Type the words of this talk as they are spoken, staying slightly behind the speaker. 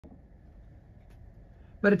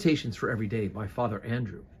Meditations for Every Day by Father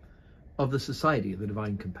Andrew of the Society of the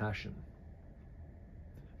Divine Compassion.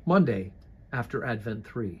 Monday, after Advent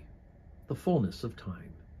 3, the fullness of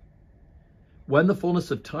time. When the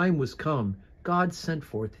fullness of time was come, God sent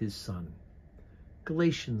forth his Son.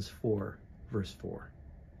 Galatians 4, verse 4.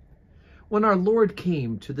 When our Lord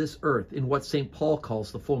came to this earth in what St. Paul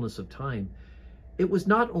calls the fullness of time, it was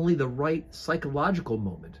not only the right psychological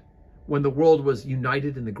moment, when the world was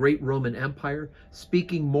united in the great Roman Empire,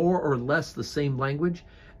 speaking more or less the same language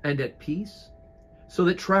and at peace, so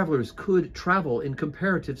that travelers could travel in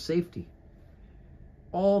comparative safety.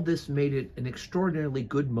 All this made it an extraordinarily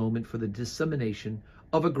good moment for the dissemination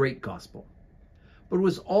of a great gospel, but it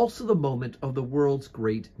was also the moment of the world's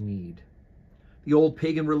great need. The old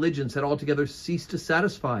pagan religions had altogether ceased to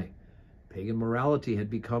satisfy. Pagan morality had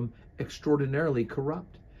become extraordinarily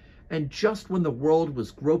corrupt. And just when the world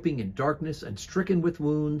was groping in darkness and stricken with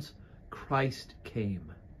wounds, Christ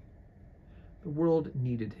came. The world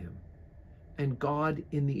needed him, and God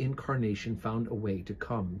in the incarnation found a way to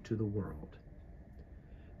come to the world.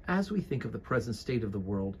 As we think of the present state of the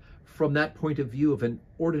world from that point of view of an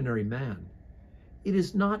ordinary man, it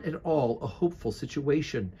is not at all a hopeful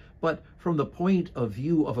situation, but from the point of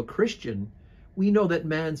view of a Christian, we know that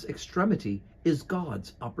man's extremity is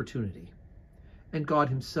God's opportunity, and God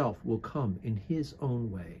himself will come in his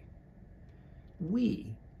own way.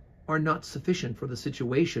 We are not sufficient for the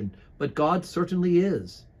situation, but God certainly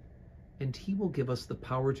is, and he will give us the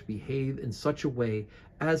power to behave in such a way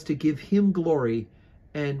as to give him glory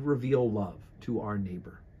and reveal love to our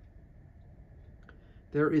neighbor.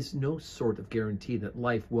 There is no sort of guarantee that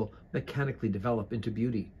life will mechanically develop into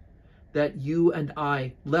beauty, that you and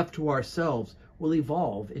I, left to ourselves, will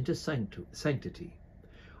evolve into sanctity.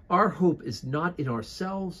 Our hope is not in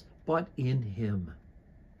ourselves, but in him.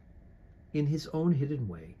 In his own hidden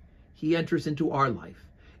way, he enters into our life,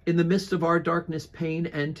 in the midst of our darkness, pain,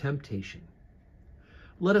 and temptation.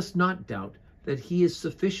 Let us not doubt that he is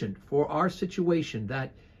sufficient for our situation,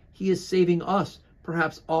 that he is saving us,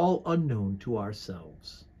 perhaps all unknown to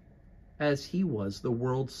ourselves, as he was the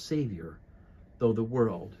world's Savior, though the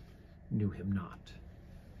world knew him not.